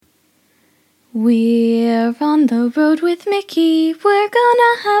We're on the road with Mickey, we're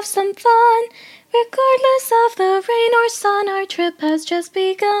gonna have some fun. Regardless of the rain or sun, our trip has just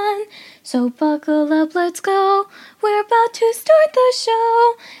begun. So buckle up, let's go, we're about to start the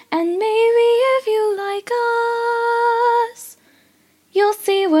show. And maybe if you like us, you'll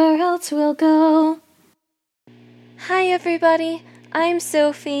see where else we'll go. Hi everybody, I'm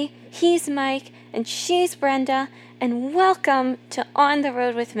Sophie, he's Mike, and she's Brenda, and welcome to On the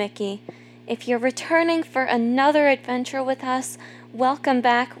Road with Mickey. If you're returning for another adventure with us, welcome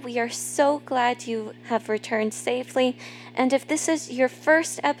back. We are so glad you have returned safely. And if this is your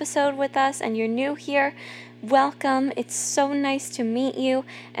first episode with us and you're new here, welcome. It's so nice to meet you,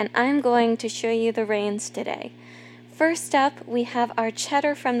 and I'm going to show you the reins today. First up, we have our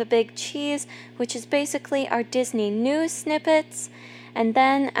Cheddar from the Big Cheese, which is basically our Disney news snippets. And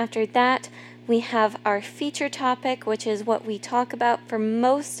then after that, we have our feature topic, which is what we talk about for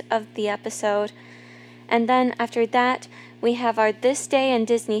most of the episode. And then after that, we have our This Day in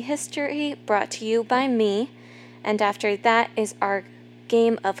Disney History, brought to you by me. And after that is our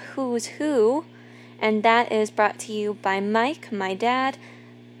game of Who's Who, and that is brought to you by Mike, my dad.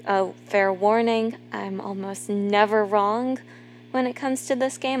 Oh, fair warning, I'm almost never wrong when it comes to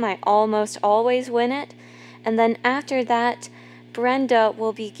this game. I almost always win it. And then after that, Brenda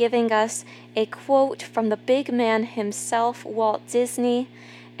will be giving us a quote from the big man himself, Walt Disney,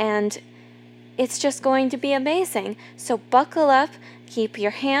 and it's just going to be amazing. So buckle up, keep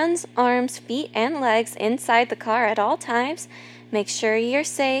your hands, arms, feet, and legs inside the car at all times. Make sure you're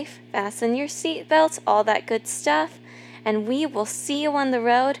safe, fasten your seatbelts, all that good stuff, and we will see you on the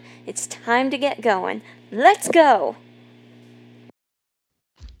road. It's time to get going. Let's go!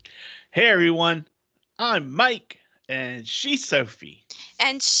 Hey everyone, I'm Mike, and she's Sophie.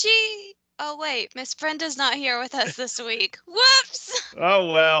 And oh wait, Miss Brenda's not here with us this week. Whoops!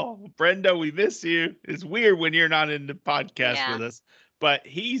 Oh well, Brenda, we miss you. It's weird when you're not in the podcast with us, but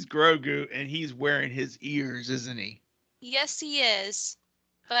he's Grogu and he's wearing his ears, isn't he? Yes, he is.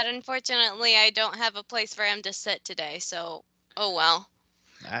 But unfortunately, I don't have a place for him to sit today, so oh well.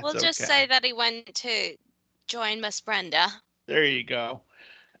 We'll just say that he went to join Miss Brenda. There you go.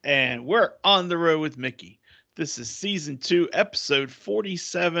 And we're on the road with Mickey. This is season 2, episode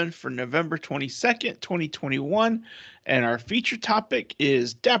 47 for November 22nd, 2021. And our feature topic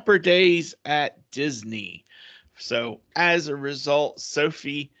is Dapper Days at Disney. So as a result,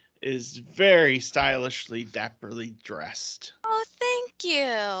 Sophie is very stylishly, dapperly dressed. Oh, thank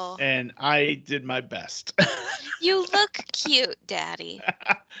you. And I did my best. You look cute, Daddy.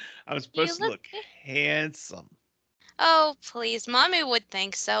 I'm supposed to look handsome. Oh, please. Mommy would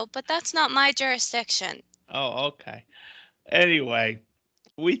think so, but that's not my jurisdiction. Oh, okay. Anyway,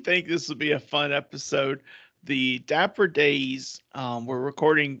 we think this will be a fun episode. The Dapper Days, we're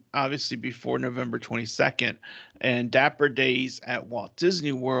recording obviously before November 22nd, and Dapper Days at Walt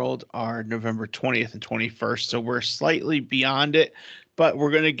Disney World are November 20th and 21st. So we're slightly beyond it, but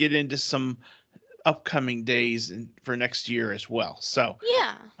we're going to get into some upcoming days for next year as well. So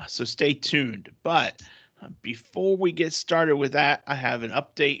stay tuned. But before we get started with that, I have an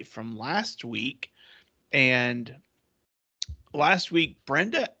update from last week. And last week,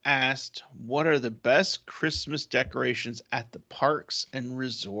 Brenda asked, what are the best Christmas decorations at the parks and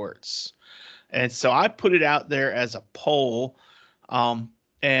resorts? And so I put it out there as a poll.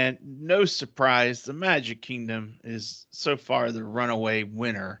 And no surprise, the Magic Kingdom is so far the runaway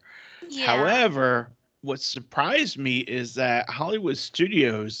winner. Yeah. However, what surprised me is that Hollywood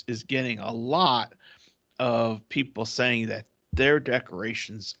Studios is getting a lot of people saying that their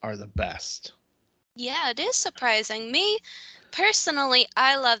decorations are the best. Yeah, it is surprising. Me, personally,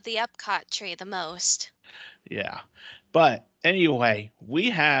 I love the Epcot tree the most. Yeah. But anyway, we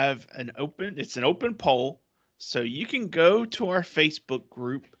have it's an open poll. So you can go to our Facebook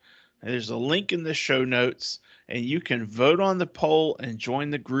group. There's a link in the show notes, and you can vote on the poll and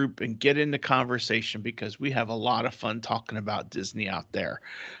join the group and get in the conversation because we have a lot of fun talking about Disney out there.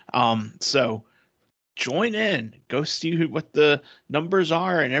 So join in, go see what the numbers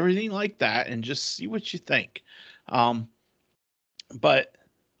are and everything like that, and just see what you think. But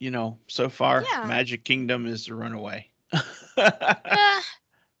so far, Magic Kingdom is the runaway.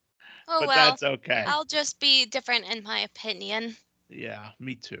 Oh, but that's okay. I'll just be different in my opinion. Yeah,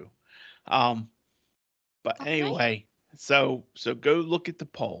 me too. But anyway, so go look at the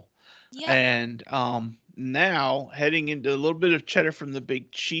poll. Yeah. And now heading into a little bit of Cheddar from the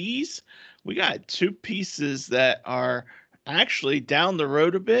Big Cheese, we got 2 pieces that are actually down the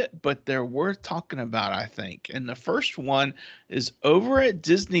road a bit, but they're worth talking about, I think. And the first one is over at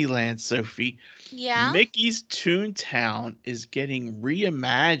Disneyland, Sophie. Yeah. Mickey's Toontown is getting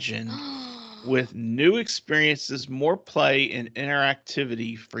reimagined with new experiences, more play, and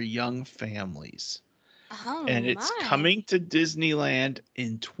interactivity for young families. Oh And it's my. coming to Disneyland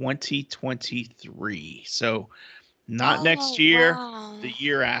in 2023. So not next Oh year, the wow.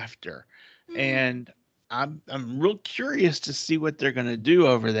 year after. Mm. And I'm real curious to see what they're going to do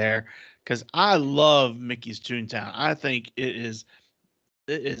over there because I love Mickey's Toontown. I think it is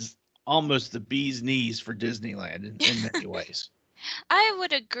almost the bee's knees for Disneyland in many ways. I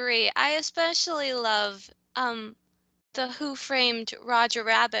would agree. I especially love the Who Framed Roger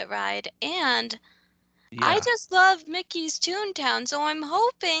Rabbit ride, and I Yeah, just love Mickey's Toontown, so I'm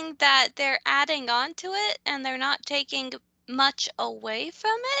hoping that they're adding on to it and they're not taking much away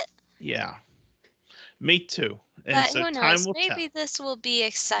from it. yeah, me too. And But so who time knows? will Maybe tell. this will be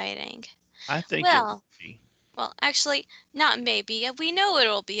exciting. I think it will Well, be. well, actually, not maybe. We know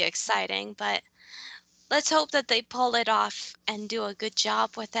it'll be exciting, but let's hope that they pull it off and do a good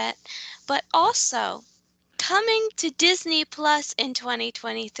job with it. But also, coming to Disney Plus in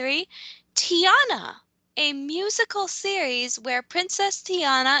 2023, Tiana, a musical series where Princess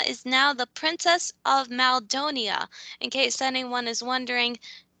Tiana is now the Princess of Maldonia. In case anyone is wondering,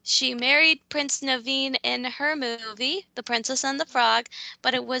 she married Prince Naveen in her movie, The Princess and the Frog,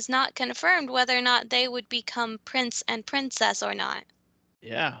 but it was not confirmed whether or not they would become prince and princess or not.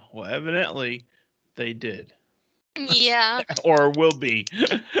 Yeah, well, evidently they did Yeah, or will be.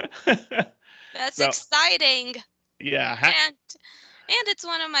 that's So, exciting. yeah, And it's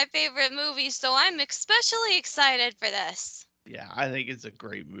one of my favorite movies, so I'm especially excited for this. yeah, I think it's a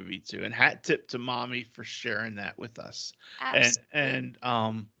great movie too. And hat tip to Mommy for sharing that with us. Absolutely. And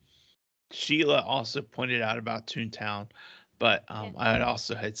Sheila also pointed out about Toontown, but Yeah. I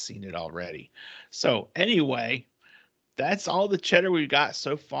had seen it already. So anyway, that's all the cheddar we've got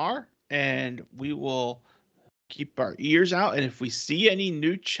so far, and we will keep our ears out. And if we see any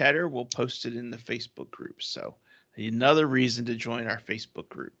new cheddar, we'll post it in the Facebook group. So another reason to join our Facebook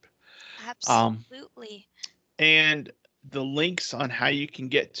group. Um, Absolutely. and the links on how you can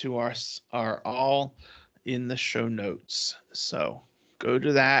get to us are all in the show notes. So go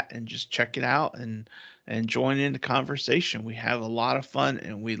to that and just check it out and join in the conversation. We have a lot of fun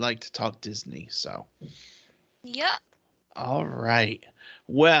and we like to talk Disney. So Yep. all right.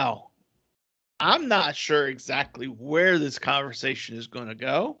 Well, I'm not sure exactly where this conversation is going to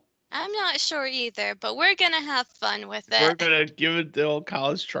go. I'm not sure either, but we're going to have fun with We're it. going to give it the old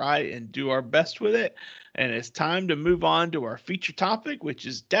college try and do our best with it. And it's time to move on to our feature topic, which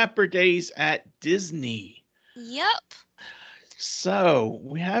is Dapper Days at Disney. Yep. So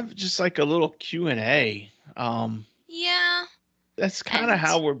we have just like a little Q&A. Yeah. That's kind of And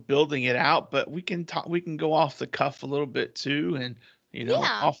how we're building it out, but we can go off the cuff a little bit too, and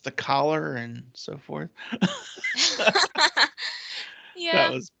yeah. off the collar and so forth. That Yeah.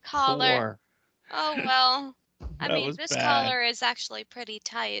 was Collar. poor. Oh, well. I That mean, was this bad. collar is actually pretty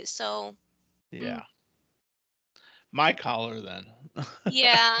tight, so Yeah. My collar then.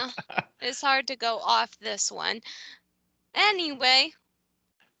 yeah. It's hard to go off this one. Anyway,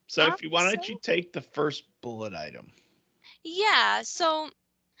 So if you why so don't you take the first bullet item? yeah, so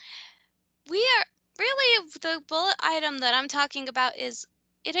we are really the bullet item that I'm talking about is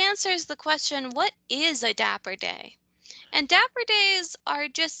it answers the question, what is a Dapper Day? And Dapper Days are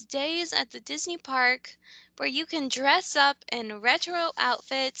just days at the Disney park where you can dress up in retro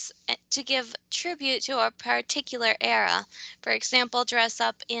outfits to give tribute to a particular era. For example, dress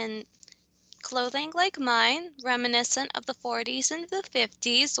up in clothing like mine, reminiscent of the 40s and the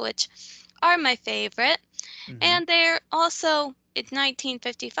 50s, which are my favorite. Mm-hmm. And they're also, it's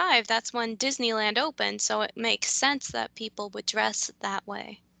 1955, that's when Disneyland opened, so it makes sense that people would dress that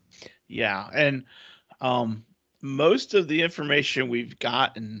way. Yeah, and um, most of the information we've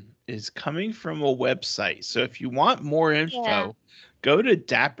gotten is coming from a website. So if you want more Yeah. info, go to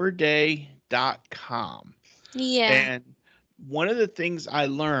dapperday.com. Yeah. And one of the things I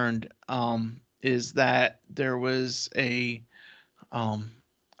learned is that there was um,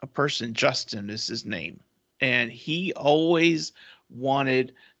 a person, Justin is his name, and he always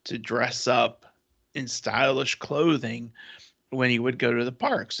wanted to dress up in stylish clothing when he would go to the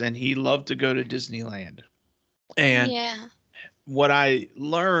parks, and he loved to go to Disneyland. And Yeah. what I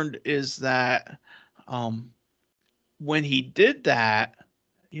learned is that um, when he did that,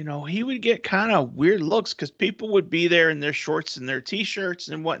 he would get kind of weird looks because people would be there in their shorts and their t-shirts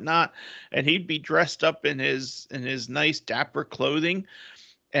and whatnot, and he'd be dressed up in his nice dapper clothing,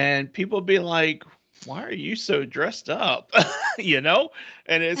 and people would be like, "Why are you so dressed up?"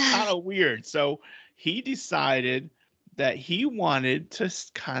 And it's kind of weird. So he decided that he wanted to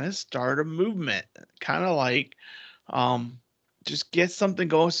kind of start a movement, kind of like um, just get something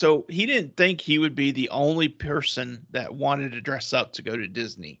going. So he didn't think he would be the only person that wanted to dress up to go to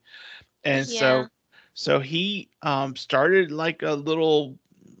Disney. And Yeah. so he started like a little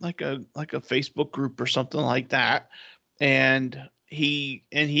like a Facebook group or something like that. And he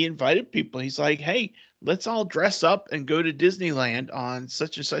invited people. He's like, "Hey, let's all dress up and go to Disneyland on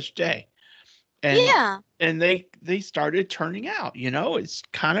such and such day." And Yeah. they started turning out, it's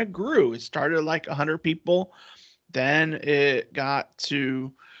kind of grew. It started like 100 people, then it got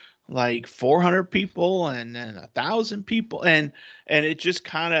to like 400 people, and then 1,000 people, and it just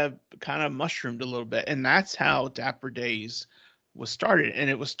kind of mushroomed a little bit, and that's how Dapper Days was started. And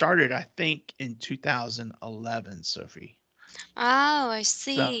it was started, I think, in 2011, Sophie. Oh, I So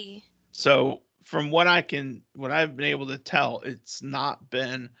see. so from what I've been able to tell, it's not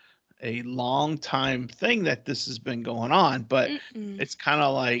been a long time thing that this has been going on, but Mm-mm. it's kind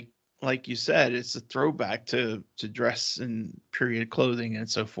of like you said, it's a throwback to dress in period clothing and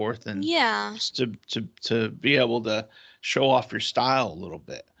so forth, and Yeah. just to be able to show off your style a little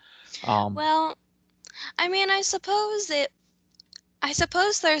bit. Um, Well, I mean, I suppose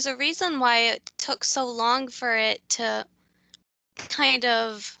there's a reason why it took so long for it to kind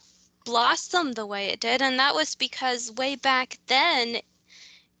of blossom the way it did, and that was because way back then,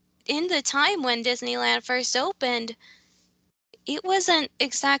 in the time when Disneyland first opened, it wasn't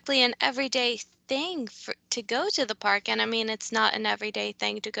exactly an everyday thing to go to the park. And I mean, it's not an everyday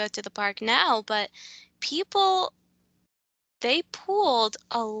thing to go to the park now, but people, they pooled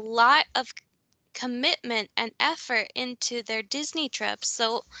a lot of commitment and effort into their Disney trips.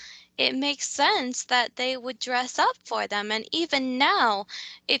 So it makes sense that they would dress up for them. And even now,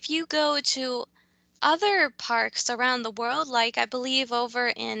 if you go to other parks around the world, like I believe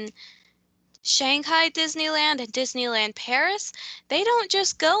over in Shanghai Disneyland and Disneyland Paris, they don't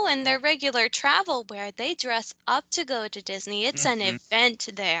just go in their regular travel wear. They dress up to go to Disney. It's an mhm. event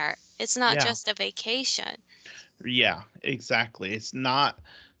there. It's not Yeah, just a vacation. yeah, exactly. It's not.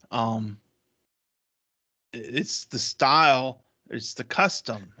 Um, it's the style. It's the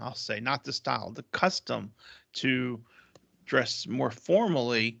custom. I'll say, not the style. The custom to dress more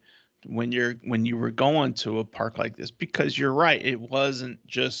formally when you were going to a park like this, because you're right, it wasn't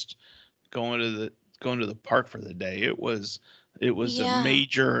just going to the park for the day. Yeah. It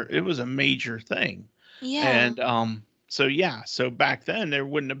was a major thing. Yeah. And so yeah, so back then there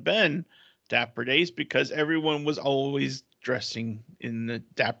wouldn't have been Dapper Days because everyone was always dressing in the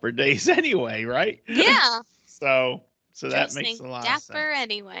Dapper Days anyway, right? Yeah. so so that makes Dressing a lot of dapper sense.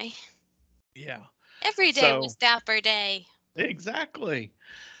 anyway. Yeah. Every day was So Dapper Day. exactly.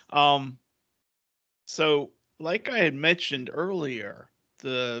 Um, so, like I had mentioned earlier,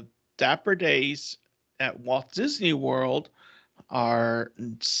 the Dapper Days at Walt Disney World are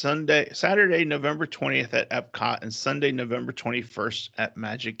Saturday, November 20th at Epcot, and Sunday, November 21st at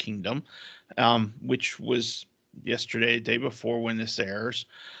Magic Kingdom, which was yesterday, the day before when this airs.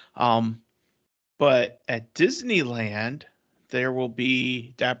 Um, but at Disneyland, there will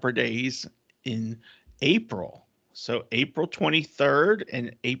be Dapper Days in April. So April 23rd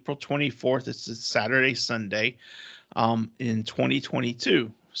and April 24th. It's a Saturday, Sunday, in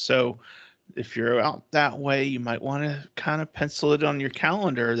 2022. So if you're out that way, you might want to kind of pencil it on your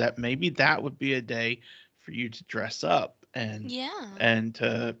calendar that maybe that would be a day for you to dress up Yeah. and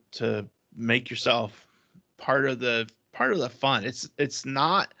to make yourself part of the fun. It's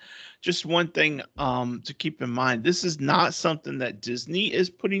not just one thing to keep in mind. This is not something that Disney is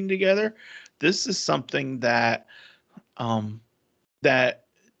putting together. This is something um, that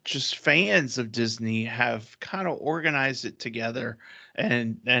just fans of Disney have kind of organized it together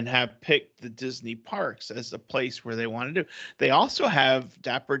and have picked the Disney parks as a place where they want to do. They also have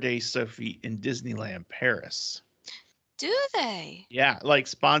Dapper Day Sophie in Disneyland Paris. Do they? Yeah, like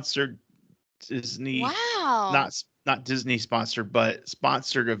sponsored Disney, Wow. not Disney sponsored, but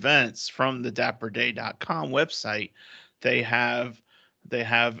sponsored events from the dapperday.com website. They have they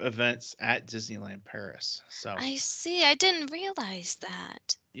have events at Disneyland Paris. So, I see. I didn't realize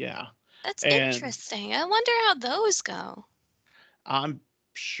that. yeah. That's And interesting. I wonder how those go. I'm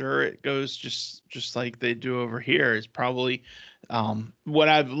sure it goes just like they do over here. It's probably what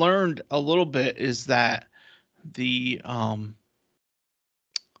I've learned a little bit is that the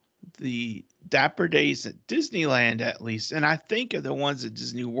the Dapper Days at Disneyland, at least, and I think of the ones at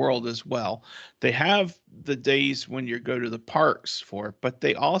Disney World as well. They have the days when you go to the parks for it, but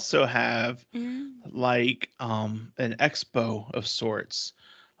they also have Mm. like an expo of sorts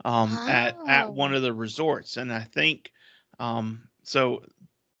at one Oh. of the resorts, and I think so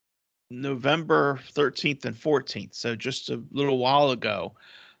November 13th and 14th, so just a little while ago,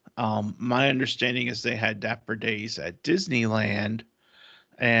 My understanding is they had Dapper Days at Disneyland,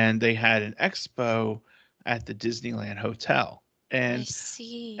 and they had an expo at the Disneyland Hotel. I And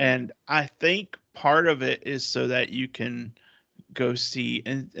see. and I think part of it is so that you can go see,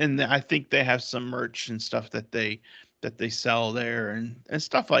 and I think they have some merch and stuff that they sell there, and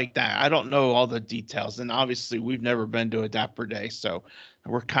stuff like that. I don't know all the details, and obviously we've never been to a Dapper Day, so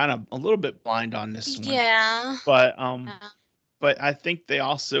we're kind of a little bit blind on this one. Yeah. But Yeah. I think they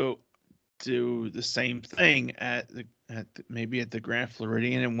also do the same thing maybe at the Grand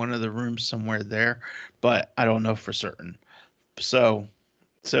Floridian in one of the rooms somewhere there, but I don't know for certain. So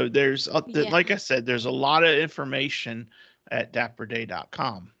there's Yeah. like I said, there's a lot of information at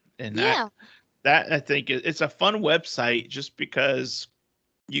dapperday.com, and Yeah. that I think it's a fun website just because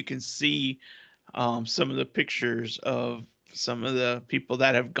you can see some of the pictures of some of the people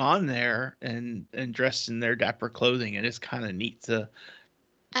that have gone there and dressed in their dapper clothing, and it's kind of neat to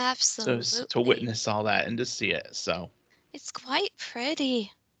Absolutely. witness all that and to see it. So It's quite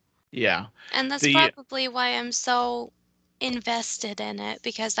pretty. yeah, And that's the probably why I'm so invested in it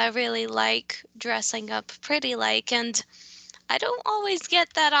because I really like dressing up pretty like, and I don't always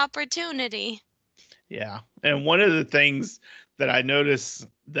get that opportunity. yeah, and one of the things that I notice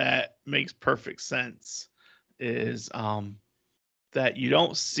that makes perfect sense is that you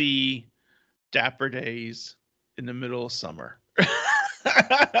don't see Dapper Days in the middle of summer.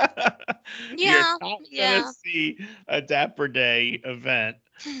 You're Yeah, not gonna yeah. see a Dapper Day event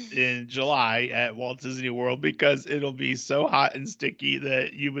in July at Walt Disney World because it'll be so hot and sticky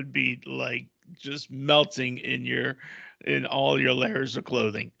that you would be like just melting in all your layers of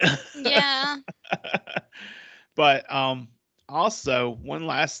clothing. Yeah, But also one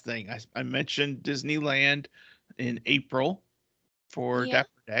last thing. I mentioned Disneyland in April for yeah. Dapper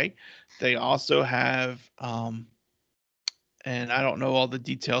Day. They also have and I don't know all the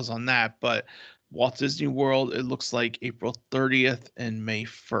details on that, but Walt Disney World, it looks like April 30th and May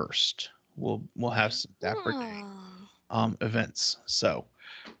 1st. We'll have some Dapper Day Oh, events. So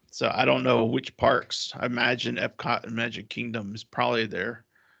I don't know which parks. I imagine Epcot and Magic Kingdom is probably their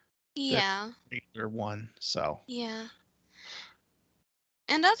yeah, regular one. So yeah.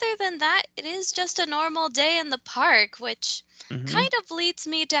 And other than that, it is just a normal day in the park, which mhm. kind of leads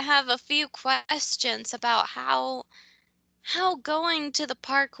me to have a few questions about how going to the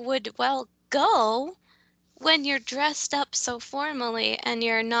park would well go when you're dressed up so formally and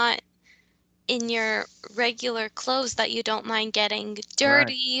you're not in your regular clothes that you don't mind getting Right.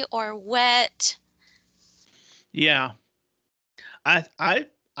 dirty or wet. Yeah. I I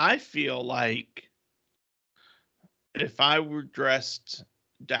I feel like if I were dressed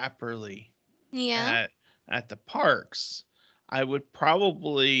dapperly Yeah. at the parks, I would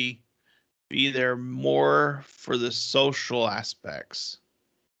probably be there more for the social aspects.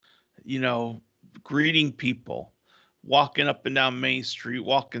 You know, greeting people, walking up and down Main Street,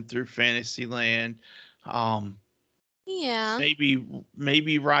 walking through Fantasyland, um, Yeah.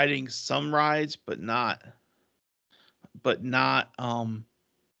 maybe riding some rides, but not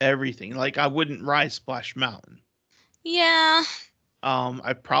everything. Like I wouldn't ride Splash Mountain. Yeah.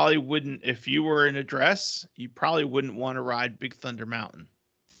 I probably wouldn't if you were in a dress, you probably wouldn't want to ride Big Thunder Mountain.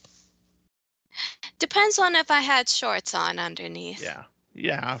 Depends on if I had shorts on underneath. Yeah.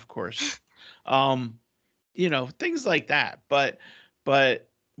 Yeah, of course. Um, things like that. But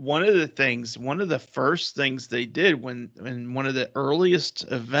one of the first things they did when in one of the earliest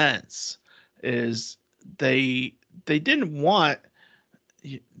events is they they didn't want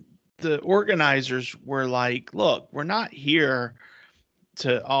the organizers were like, look, we're not here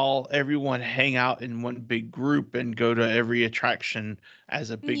to all everyone hang out in one big group and go to every attraction as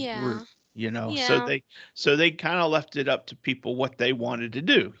a big group, Yeah. so Yeah. they kind of left it up to people what they wanted to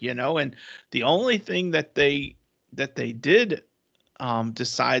do, and the only thing that they did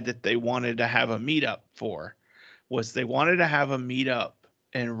decide that they wanted to have a meetup for was they wanted to have a meetup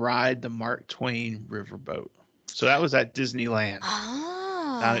and ride the Mark Twain riverboat. So that was at Disneyland,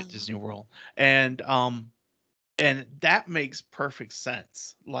 down Ah. at Disney World. And that makes perfect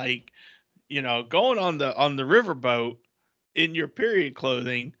sense. Like, going on the riverboat in your period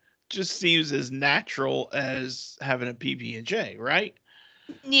clothing just seems as natural as having a PB&J, right?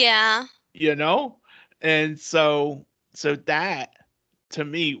 Yeah. You know? And so that to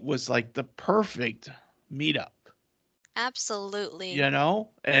me was like the perfect meetup, Absolutely.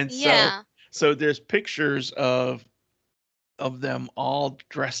 And Yeah. so there's pictures of them all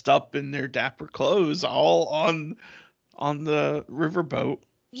dressed up in their dapper clothes all on the riverboat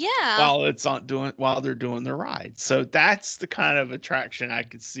Yeah. while they're doing the ride. So that's the kind of attraction I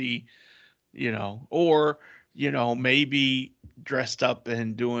could see, or maybe dressed up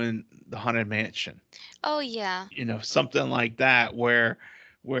and doing the Haunted Mansion. Oh yeah. Something like that where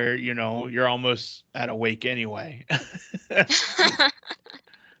you're almost at a wake anyway.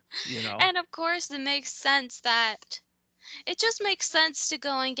 you know. And of course, it just makes sense to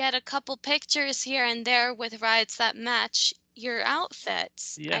go and get a couple pictures here and there with rides that match your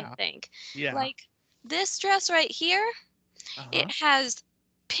outfits, I Yeah. think. Yeah. Like this dress right here, it Uh-huh. has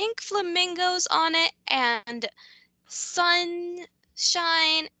pink flamingos on it and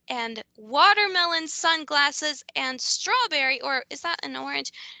sunshine and watermelon sunglasses and strawberry, or is that an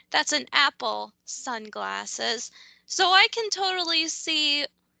orange? That's an apple sunglasses. So I can totally see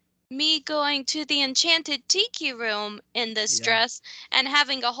me going to the Enchanted Tiki Room in this Yeah. dress and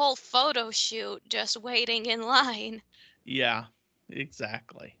having a whole photo shoot just waiting in line. Yeah.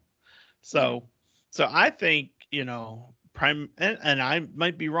 Exactly. Yeah. So I think, prime and I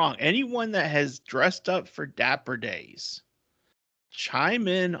might be wrong. Anyone that has dressed up for Dapper Days, chime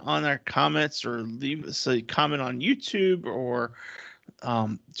in on our comments or leave us a comment on YouTube or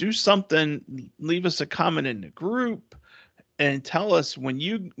do something. Leave us a comment in the group and tell us when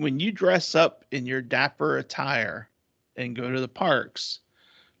you dress up in your dapper attire and go to the parks,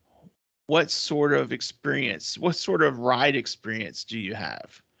 what sort of ride experience do you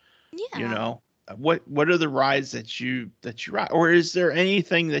have? You Yeah. know, what are the rides that you ride, or is there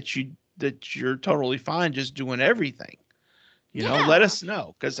anything that you're totally fine just doing everything? Let Yeah. us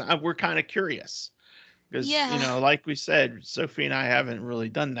know because we're kind of curious. Because, Yeah. like we said, Sophie and I haven't really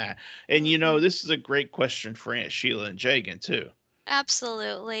done that. And, Mm-mm. this is a great question for Aunt Sheila and Jagan, too,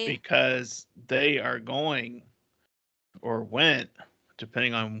 Absolutely. because they are going or went,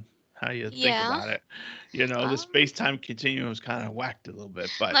 depending on how you think Yeah. about it. The Um, space time continuum is kind of whacked a little bit,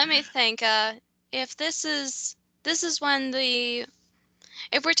 but Let me think. If this is when the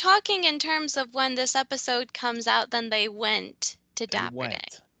if we're talking in terms of when this episode comes out, then they went to they Dapper Day.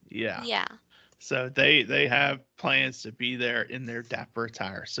 went. Yeah. Yeah. So they have plans to be there in their dapper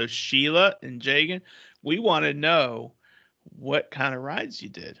attire. So Sheila and Jagan, we want to know what kind of rides you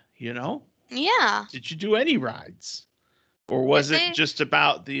did. Yeah. Did you do any rides? Or If was it they just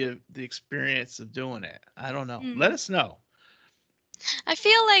about the experience of doing it? I don't know. Let hmm. us know. I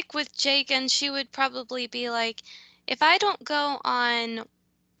feel like with Jagan, she would probably be like, if I don't go on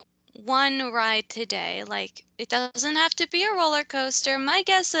one ride today, like it doesn't have to be a roller coaster. My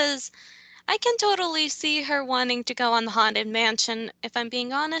guess is I can totally see her wanting to go on the Haunted Mansion, if I'm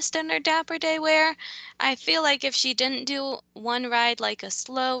being honest, in her Dapper Day wear. I feel like if she didn't do one ride, like a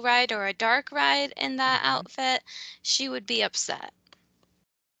slow ride or a dark ride in that Mhm. outfit, she would be upset.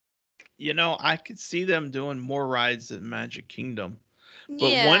 I could see them doing more rides at Magic Kingdom.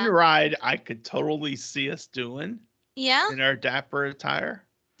 But one Yeah. ride I could totally see us doing Yeah? in our dapper attire,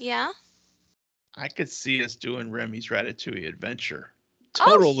 Yeah? I could see us doing Remy's Ratatouille Adventure. Oh,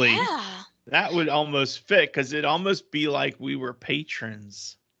 Totally. yeah. That would almost fit because it'd almost be like we were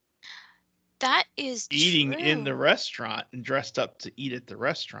patrons That is eating in the true. restaurant and dressed up to eat at the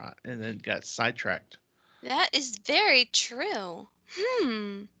restaurant and then got sidetracked. That is very true.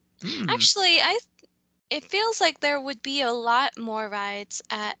 Hmm. Hmm. Actually, it feels like there would be a lot more rides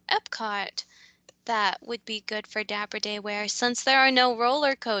at Epcot that would be good for Dapper Day wear since there are no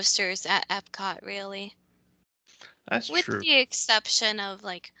roller coasters at Epcot really. That's With true. the exception of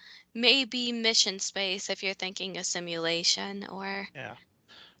like maybe Mission Space if you're thinking a simulation or Yeah. I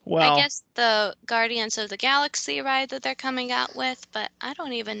Well, guess the Guardians of the Galaxy ride that they're coming out with, but I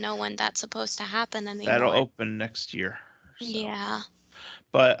don't even know when that's supposed to happen that'll anymore. open next year. So, Yeah.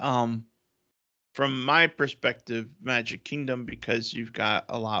 but from my perspective, Magic Kingdom, because you've got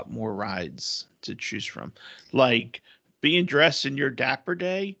a lot more rides to choose from. Like being dressed in your dapper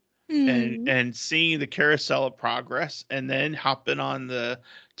day and Hmm. and seeing the Carousel of Progress and then hopping on the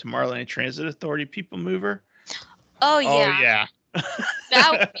Tomorrowland Transit Authority People Mover. Oh Oh yeah, yeah.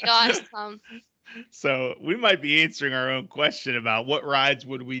 that would be awesome. So we might be answering our own question about what rides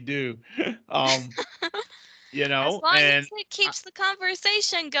would we do. Um, As long and as it keeps the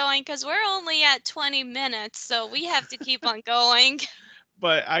conversation going, because we're only at 20 minutes, so we have to keep on going.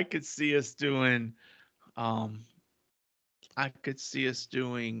 but um I could see us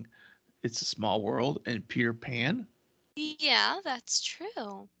doing It's a Small World and Peter Pan. Yeah, that's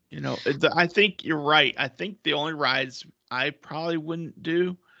true. I think you're right. I think the only rides I probably wouldn't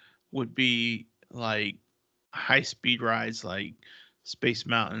do would be like high speed rides like Space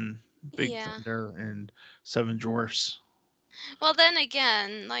Mountain, Big Yeah. Thunder, and Seven Dwarfs. Well, then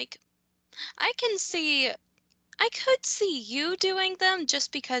again, like, I can see, I could see you doing them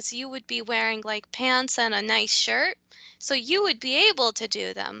just because you would be wearing like pants and a nice shirt, so you would be able to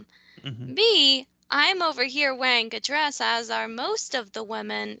do them. Hmm. Me, I'm over here wearing a dress, as are most of the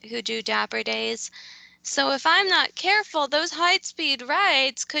women who do Dapper Days. So if I'm not careful, those high-speed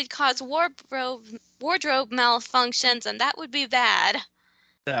rides could cause wardrobe malfunctions, and that would be bad.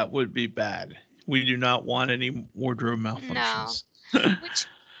 That would be bad. We do not want any wardrobe No. malfunctions. Which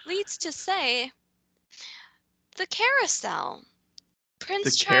leads to say, the carousel. The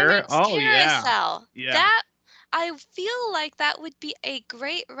Prince carrot? Charming's Oh, yeah. carousel. Yeah. That, I feel like that would be a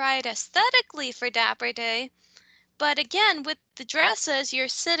great ride aesthetically for Dapper Day. But again, with the dresses, you're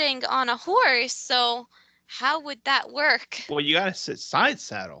sitting on a horse, so how would that work? Well, you got to sit side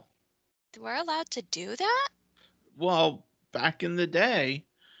saddle. We're allowed to do that? Well, back in the day,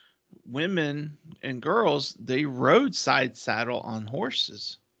 women and girls, they rode side saddle on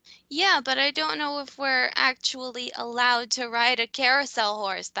horses. Yeah, but I don't know if we're actually allowed to ride a carousel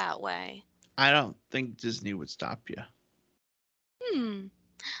horse that way. I don't think Disney would stop you.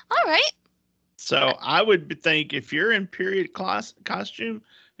 All right. So I would think if you're in period costume,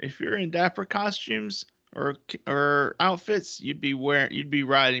 if you're in dapper costumes or outfits, you'd be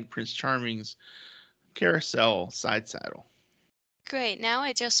riding Prince Charming's carousel side saddle. Great. Now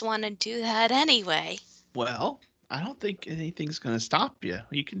I just want to do that anyway. Well, I don't think anything's going to stop you.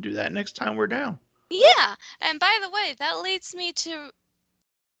 You can do that next time we're down. Yeah. And by the way, that leads me to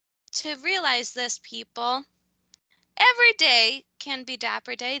realize this, people. Every day can be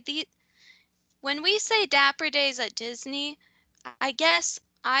Dapper Day. When we say Dapper Days at Disney, I guess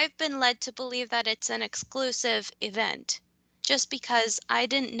I've been led to believe that it's an exclusive event, just because I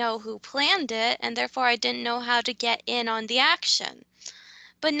didn't know who planned it, and therefore I didn't know how to get in on the action.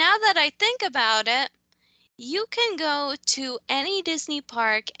 But now that I think about it, you can go to any Disney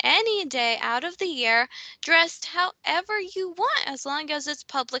park any day out of the year dressed however you want, as long as it's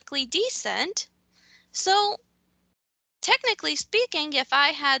publicly decent. So technically speaking, if I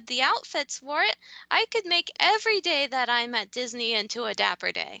had the outfits for it, I could make every day that I'm at Disney into a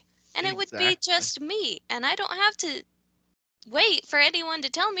Dapper Day. And it would be Exactly. just me. And I don't have to wait for anyone to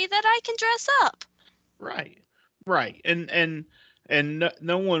tell me that I can dress up. Right. Right. And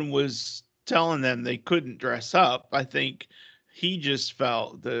no one was telling them they couldn't dress up. I think he just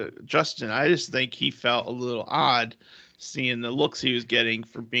felt Justin, I just think he felt a little odd seeing the looks he was getting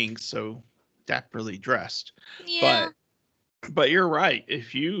for being so dapperly dressed. Yeah. But you're right.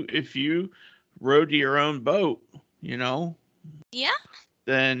 If you rode to your own boat, Yeah.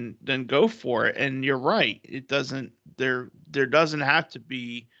 then go for it. And you're right. It doesn't there doesn't have to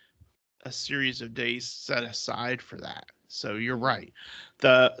be a series of days set aside for that. So you're right.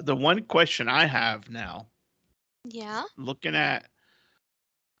 The one question I have now, Yeah. looking at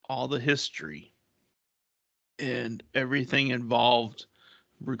all the history and everything involved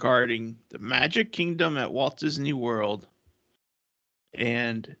regarding the Magic Kingdom at Walt Disney World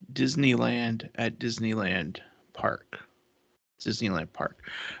and Disneyland at Disneyland Park.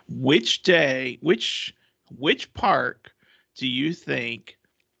 Which day, which park do you think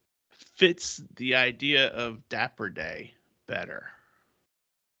fits the idea of Dapper Day better?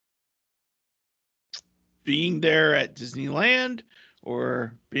 Being there at Disneyland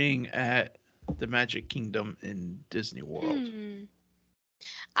or being at the Magic Kingdom in Disney World?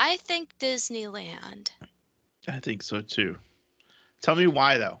 I think Disneyland. I think so too. Tell me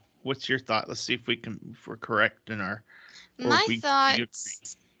why though. What's your thought? Let's see if we're correct in our My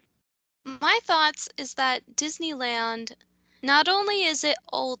thoughts is that Disneyland, not only is it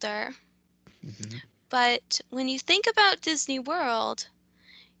older, but when you think about Disney World,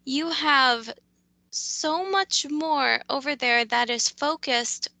 you have so much more over there that is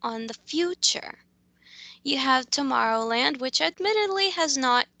focused on the future. You have Tomorrowland, which admittedly has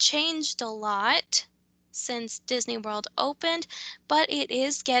not changed a lot since Disney World opened, but it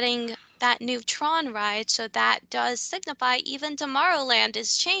is getting that new Tron ride, so that does signify even Tomorrowland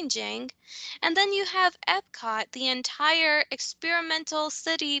is changing. And then you have Epcot, the entire experimental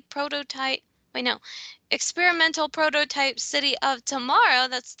city of tomorrow.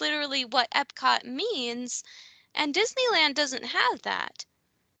 That's literally what Epcot means. And Disneyland doesn't have that.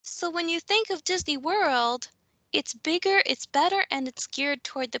 So when you think of Disney World, it's bigger, it's better, and it's geared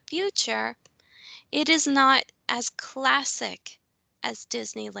toward the future. It is not as classic as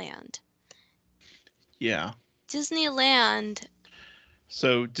Disneyland. Yeah. Disneyland.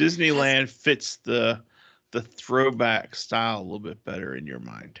 So Disneyland fits the throwback style a little bit better in your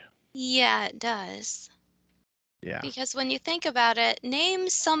mind. Yeah, it does. Yeah. Because when you think about it, name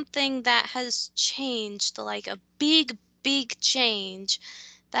something that has changed, like a big, big change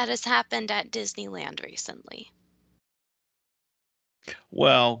that has happened at Disneyland recently.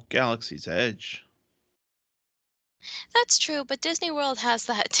 Well, Galaxy's Edge. That's true, but Disney World has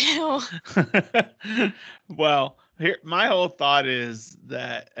that too. Well, here my whole thought is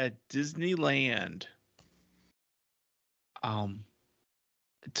that at Disneyland, um,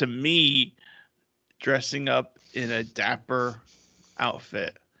 to me, dressing up in a dapper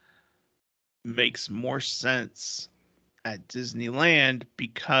outfit makes more sense at Disneyland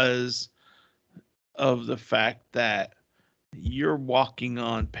because of the fact that you're walking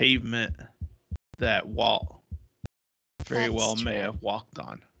on pavement that Walt very well That's may true. have walked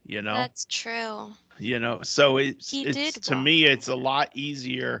on, That's true. so He it's did to walk me on it's a it. lot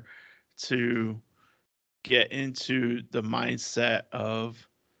easier to get into the mindset of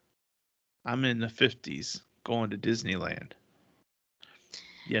I'm in the 50s going to Disneyland,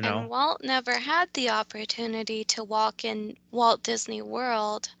 you And know? Walt never had the opportunity to walk in Walt Disney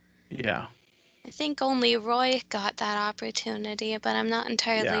World. Yeah. I think only Roy got that opportunity, but I'm not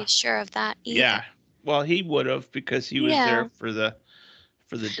entirely Yeah. sure of that either. Yeah. Well, he would have because he was there Yeah. for the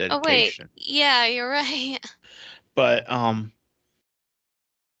Oh, wait. dedication. Yeah, you're right. But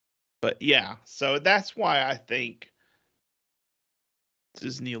yeah, so that's why I think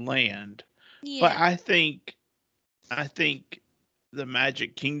Disneyland. But Yeah. I think the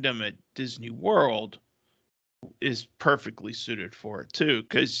Magic Kingdom at Disney World is perfectly suited for it too,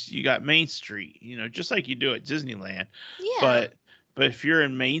 because you got Main Street, just like you do at Disneyland. Yeah. But if you're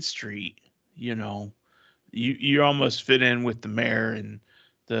in Main Street, you know, you almost fit in with the mayor and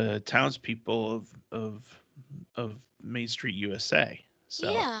the townspeople of Main Street USA.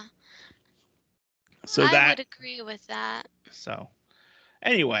 So Yeah. so I would that agree with that. so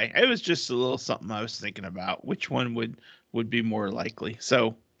anyway, it was just a little something I was thinking about. Which one would be more likely?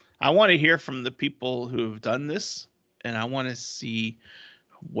 So I want to hear from the people who have done this, and I want to see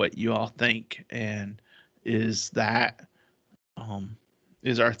what you all think. And is that um,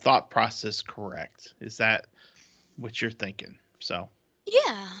 is our thought process correct? Is that what you're thinking?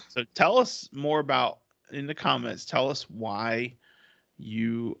 Yeah. So tell us more about in the comments. Tell us why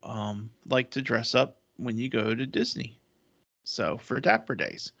you like to dress up when you go to Disney. So for Dapper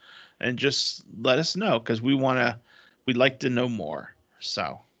Days, and just let us know because we'd like to know more.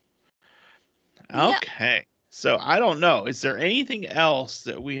 So Yep. okay, so I don't know. Is there anything else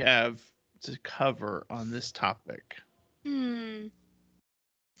that we have to cover on this topic? Hmm.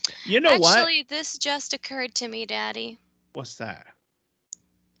 You know what? Actually, this just occurred to me, Daddy. What's that?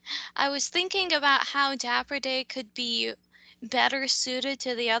 I was thinking about how Dapper Day could be better suited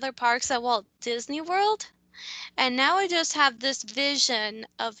to the other parks at Walt Disney World. And now I just have this vision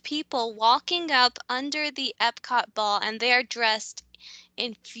of people walking up under the Epcot ball and they're dressed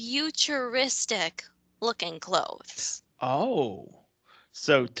in futuristic looking clothes. Oh,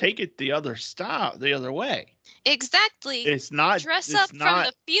 so take it the other way. Exactly. It's not. Dress It's up from not.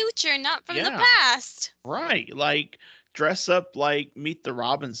 the future, not from the Yeah, past. right. Like dress up like Meet the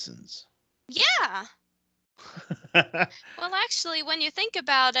Robinsons. Yeah. Well, actually, when you think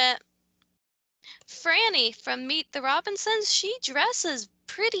about it, Franny from Meet the Robinsons, she dresses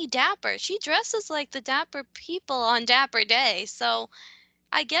pretty dapper. She dresses like the dapper people on Dapper Day. So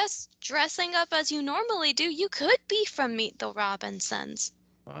I guess dressing up as you normally do, you could be from Meet the Robinsons.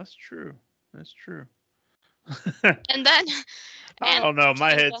 Well, that's true. That's true. And then, I and don't know.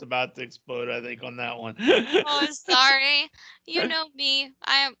 My and head's about to explode, I think, on that one. oh, sorry. You know me.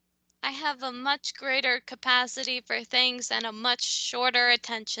 I have a much greater capacity for things and a much shorter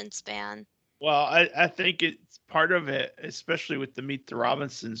attention span. Well, I think it's part of it, especially with the Meet the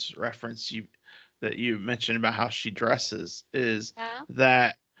Robinsons reference that you mentioned about how she dresses, is Yeah.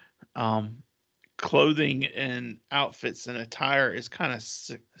 that um, clothing and outfits and attire is kind of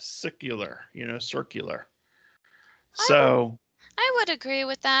circular. I would So I would agree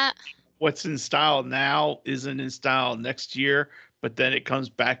with that. what's in style now isn't in style next year, but then it comes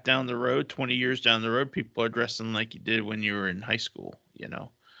back down the road, 20 years down the road, people are dressing like you did when you were in high school.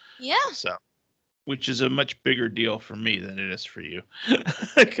 Yeah. So, which is a much bigger deal for me than it is for you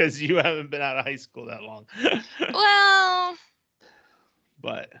because you haven't been out of high school that long. Well,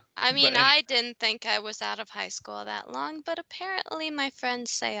 but, I but mean, I didn't think I was out of high school that long, but apparently my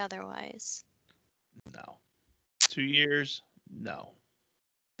friends say otherwise. no, 2 years, no,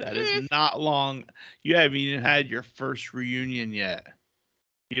 that is Mm, not long. You haven't even had your first reunion yet.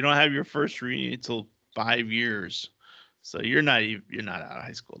 You don't have your first reunion until 5 years. So you're not out of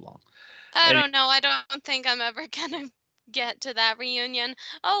high school long. I And don't know. I don't think I'm ever gonna get to that reunion.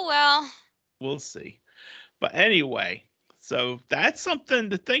 Oh well. we'll see. But anyway, so that's something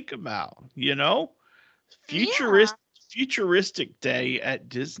to think about. Yeah. Futurist futuristic day at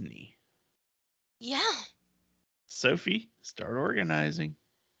Disney. Yeah. Sophie, start organizing.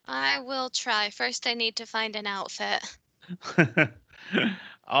 I will try. First, I need to find an outfit.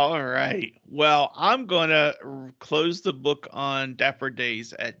 All right. Well, I'm going to close the book on Dapper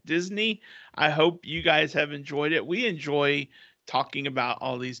Days at Disney. I hope you guys have enjoyed it. We enjoy talking about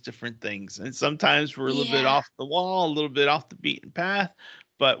all these different things. And sometimes we're a little bit Yeah. off the wall, a little bit off the beaten path,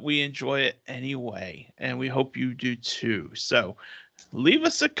 but we enjoy it anyway. And we hope you do too. So leave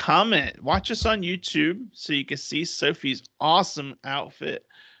us a comment. Watch us on YouTube so you can see Sophie's awesome outfit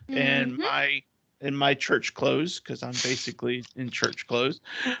and Mm-hmm. my church clothes, because I'm basically in church clothes.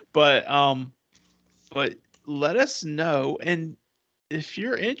 But but let us know, and if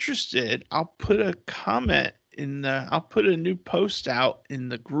you're interested, I'll put a comment I'll put a new post out in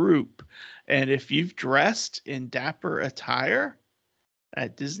the group. And if you've dressed in dapper attire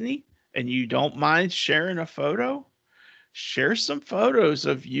at Disney and you don't mind sharing a photo, share some photos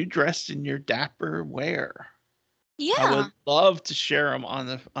of you dressed in your dapper wear. I Yeah. would love to share them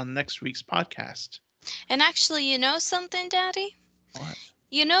on next week's podcast. And actually, you know something, Daddy? What?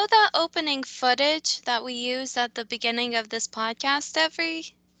 You know that opening footage that we use at the beginning of this podcast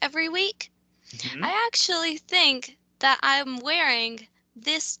every week? Hmm. I actually think that I'm wearing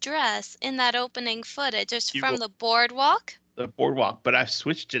this dress in that opening footage. It's You from will the boardwalk. the boardwalk, but I've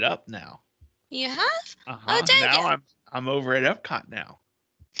switched it up now. You have? Oh, Now dang it. I'm over at Epcot now.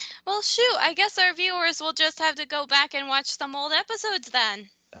 Well, shoot, I guess our viewers will just have to go back and watch some old episodes then.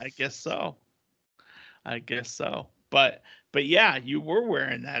 I guess so. I guess so. But yeah, you were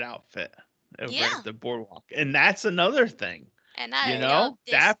wearing that outfit over Yeah, at the boardwalk. And that's another thing. and You I love know,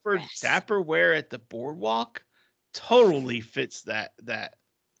 this dress. dapper wear at the boardwalk totally fits that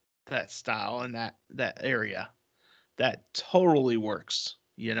style and that area. That totally works,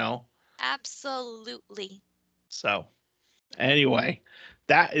 you know? Absolutely. So anyway,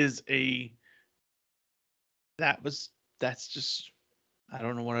 that is a that was that's just I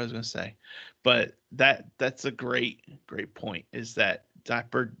don't know what I was gonna say. But that's a great point, is that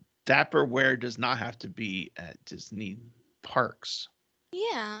dapper wear does not have to be at Disney parks.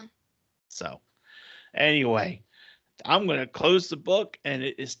 Yeah. So anyway, I'm going to close the book, and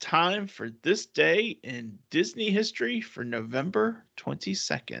it is time for this day in Disney history for November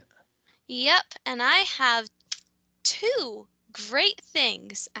 22nd. Yep, and I have two great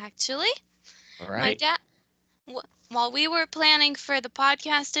things actually. All My right. dad while we were planning for the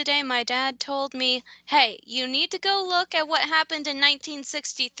podcast today, my dad told me, "Hey, you need to go look at what happened in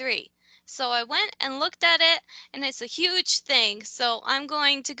 1963." So I went and looked at it, and it's a huge thing. So I'm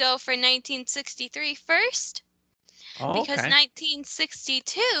going to go for 1963 first, Oh, because okay.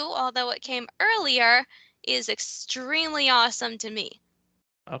 1962, although it came earlier, is extremely awesome to me.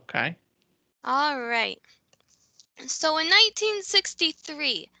 Okay. All right. So in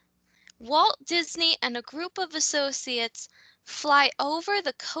 1963, Walt Disney and a group of associates fly over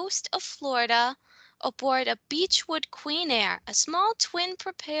the coast of Florida aboard a Beechwood Queen Air, a small twin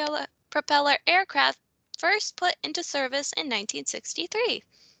propeller aircraft first put into service in 1963.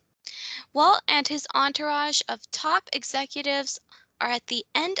 Walt and his entourage of top executives are at the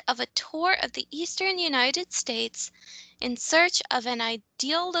end of a tour of the eastern United States in search of an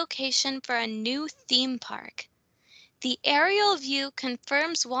ideal location for a new theme park. The aerial view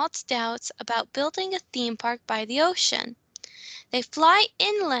confirms Walt's doubts about building a theme park by the ocean. They fly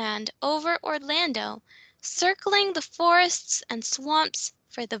inland over Orlando, circling the forests and swamps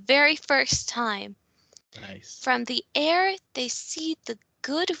for the very first time. Nice. From the air, they see the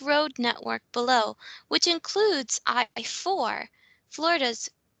good road network below, which includes I-4, Florida's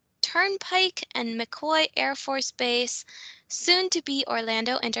Turnpike and McCoy Air Force Base, soon to be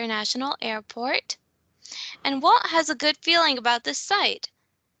Orlando International Airport. And Walt has a good feeling about this site.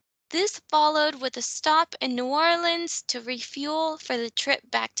 This followed with a stop in New Orleans to refuel for the trip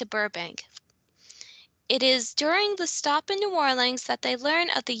back to Burbank. It is during the stop in New Orleans that they learn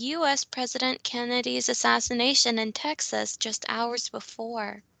of the U.S. President Kennedy's assassination in Texas just hours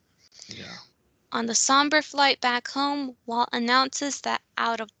before. Yeah. On the somber flight back home, Walt announces that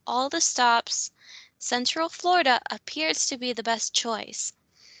out of all the stops, Central Florida appears to be the best choice.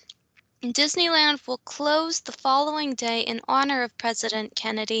 Disneyland will close the following day in honor of President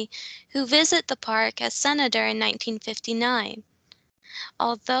Kennedy, who visited the park as senator in 1959.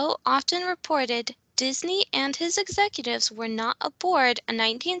 Although often reported, Disney and his executives were not aboard a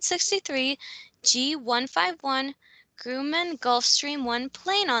 1963 G151 Grumman Gulfstream I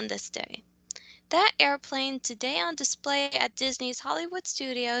plane on this day. That airplane, today on display at Disney's Hollywood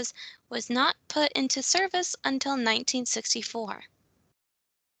Studios, was not put into service until 1964.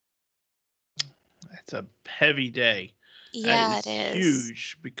 That's a heavy day. That Yeah, is it is.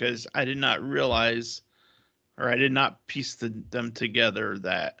 huge, because I did not realize or I did not piece them together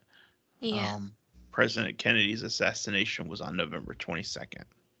that Yeah. President Kennedy's assassination was on November 22nd.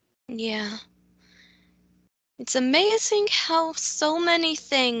 Yeah. It's amazing how so many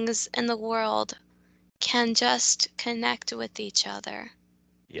things in the world can just connect with each other.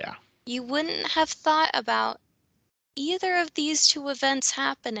 Yeah. You wouldn't have thought about either of these two events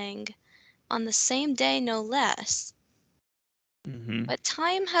happening on the same day, no less. Mm-hmm. But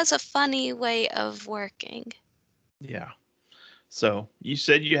time has a funny way of working. Yeah. So you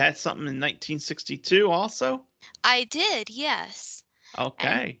said you had something in 1962 also? I did, yes. And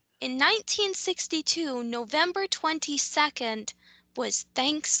Okay. in 1962, November 22nd was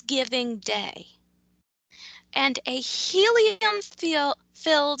Thanksgiving Day. And a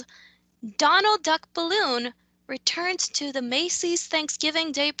helium-filled Donald Duck balloon returned to the Macy's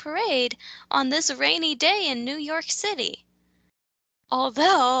Thanksgiving Day Parade on this rainy day in New York City.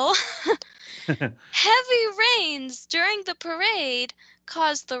 Although heavy rains during the parade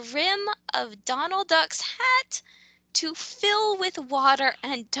caused the rim of Donald Duck's hat to fill with water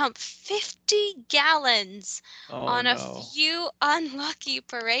and dump 50 gallons Oh on a no. few unlucky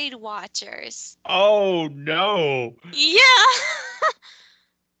parade watchers. Oh no. Yeah.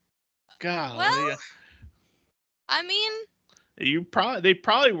 Golly. Well, I mean, They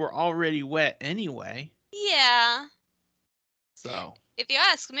probably were already wet anyway. yeah. So If you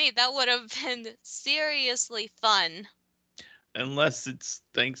ask me, that would have been seriously fun. unless it's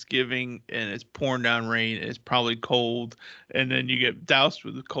Thanksgiving and it's pouring down rain, it's probably cold, and then you get doused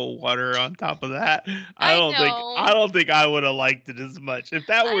with the cold water on top of that. I I don't think know. I don't think I would have liked it as much. If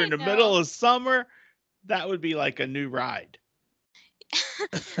that were in I the middle know. of summer, that would be like a new ride.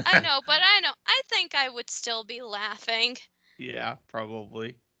 I know, but I know. I think I would still be laughing. Yeah,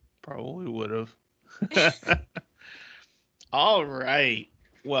 probably. Probably would have. All right.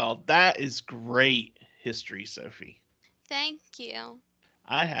 Well, that is great history, Sophie. Thank you.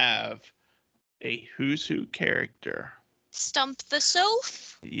 I have a who's who character. Stump the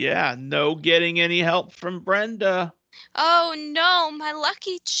Soph? Yeah, no getting any help from Brenda. Oh no, my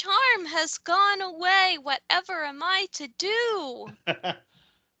lucky charm has gone away. Whatever am I to do?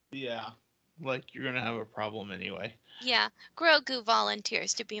 Yeah, like you're gonna have a problem anyway. Yeah, Grogu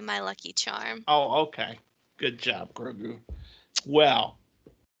volunteers to be my lucky charm. Oh, okay. Good job, Grogu. Well,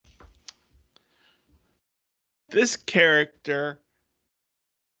 this character,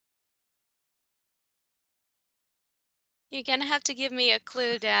 You're gonna have to give me a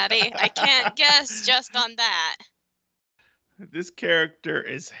clue, Daddy. I can't guess just on that.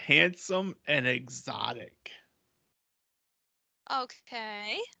 is handsome and exotic.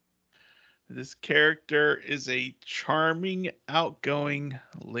 Okay. This character is a charming, outgoing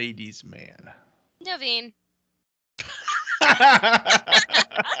ladies' man. Naveen.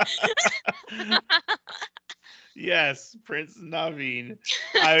 Yes, Prince Naveen.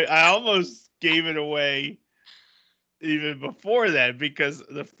 I almost gave it away even before that because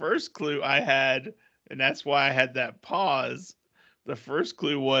the first clue I had, and that's why I had that pause. The first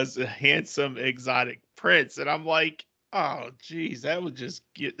clue was a handsome, exotic prince, and I'm like, oh, geez, that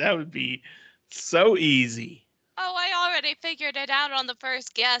would be so easy. Oh, I already figured it out on the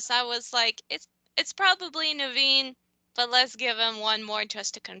first guess. I was like, it's probably Naveen, but let's give him one more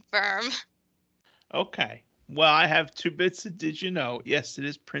just to confirm. Okay. Well, I have two bits of did you know? Yes, it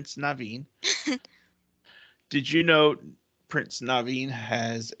is Prince Naveen. Did you know Prince Naveen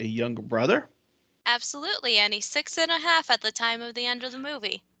has a younger brother? Absolutely, and he's 6.5 at the time of the end of the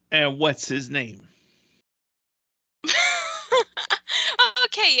movie. And what's his name?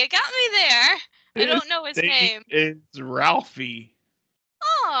 Okay, you got me there. I don't know his name. Is Ralphie.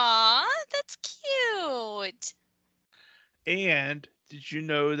 Aw, that's cute. And did you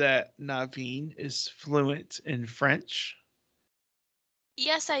know that Naveen is fluent in French?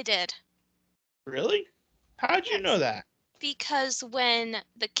 Yes, I did. Really? How'd you know Yes. that? Because when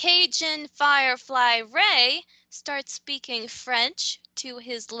the Cajun firefly Ray starts speaking French to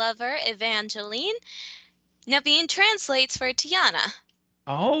his lover Evangeline, Naveen translates for Tiana.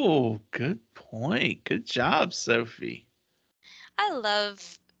 Oh, good point. Good job, Sophie. I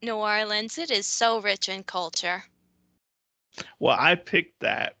love New Orleans. It is so rich in culture. Well, I picked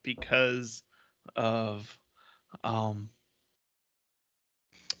that because of um,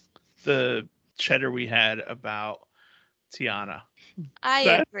 the cheddar we had about Tiana. I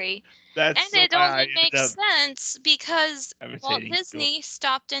That agree. And that's why it I only ended makes up sense because Walt gravitating to it. Disney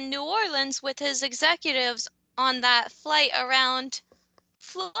stopped in New Orleans with his executives on that flight around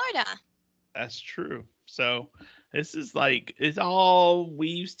Florida. That's true. So this is like it all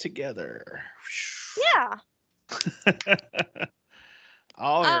weaves together. Yeah.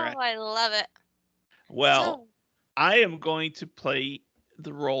 All Oh, right. I love it. Well, I am going to play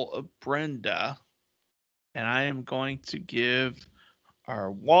the role of Brenda, and I am going to give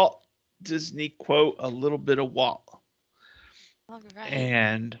our Walt Disney quote a little bit of Walt. All right.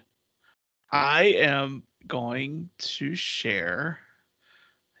 And I am going to share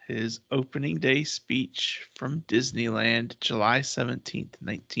his opening day speech from Disneyland, July 17th,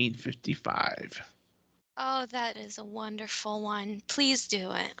 1955. Oh, that is a wonderful one. Please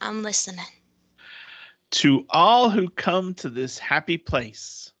do it. I'm listening. To all who come to this happy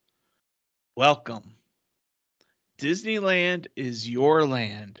place, welcome. Disneyland is your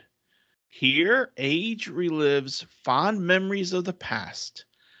land. Here, age relives fond memories of the past,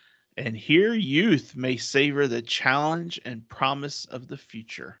 and here youth may savor the challenge and promise of the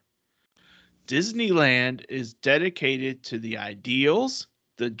future. Disneyland is dedicated to the ideals,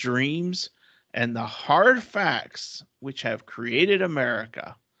 the dreams, and the hard facts which have created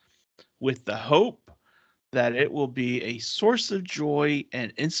America, with the hope that it will be a source of joy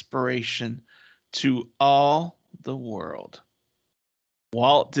and inspiration to all the world.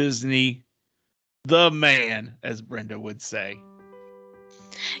 Walt Disney, the man, as Brenda would say.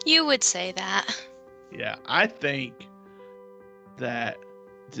 You would say that. Yeah, I think that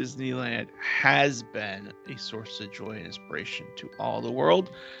Disneyland has been a source of joy and inspiration to all the world.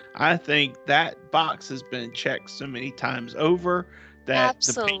 I think that box has been checked so many times over that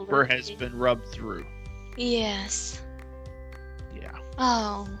the paper has been rubbed through. Yes. Yeah.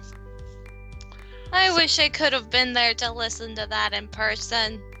 Oh. I wish I could have been there to listen to that in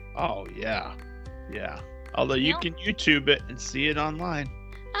person. Oh, yeah. Yeah. Although you can YouTube it and see it online.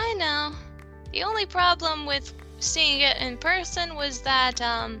 I know. The only problem with seeing it in person was that,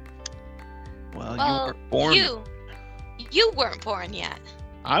 well, you weren't born. You weren't born yet.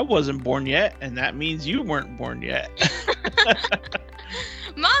 I wasn't born yet, and that means you weren't born yet.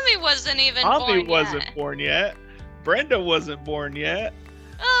 Mommy wasn't even born yet. Mommy wasn't born yet. Brenda wasn't born yet.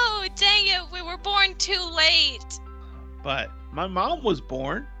 Oh, dang it. We were born too late. But my mom was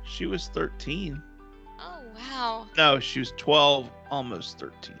born. She was 13. Oh, wow. No, she was 12, almost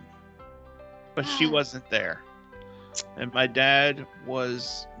 13. But she wasn't there. And my dad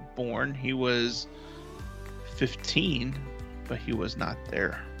was born. He was 15, but he was not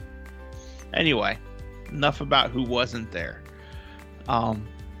there. Anyway, enough about who wasn't there.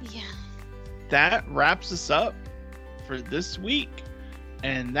 Yeah. That wraps us up for this week.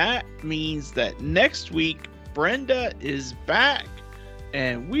 And that means that next week, Brenda is back.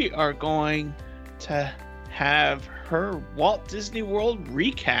 And we are going to have her Walt Disney World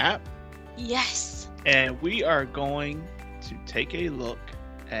recap. Yes. And we are going to take a look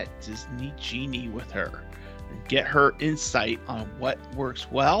at Disney Genie with her and get her insight on what works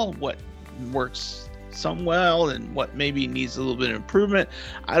well, what works some well, and what maybe needs a little bit of improvement.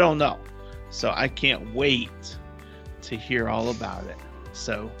 I don't know. So I can't wait to hear all about it.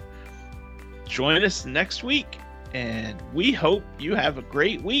 So join us next week, and we hope you have a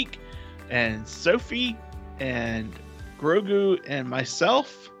great week. And Sophie and Grogu and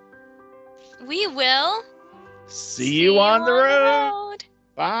myself, we will see you on the road.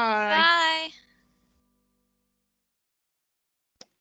 Bye. Bye.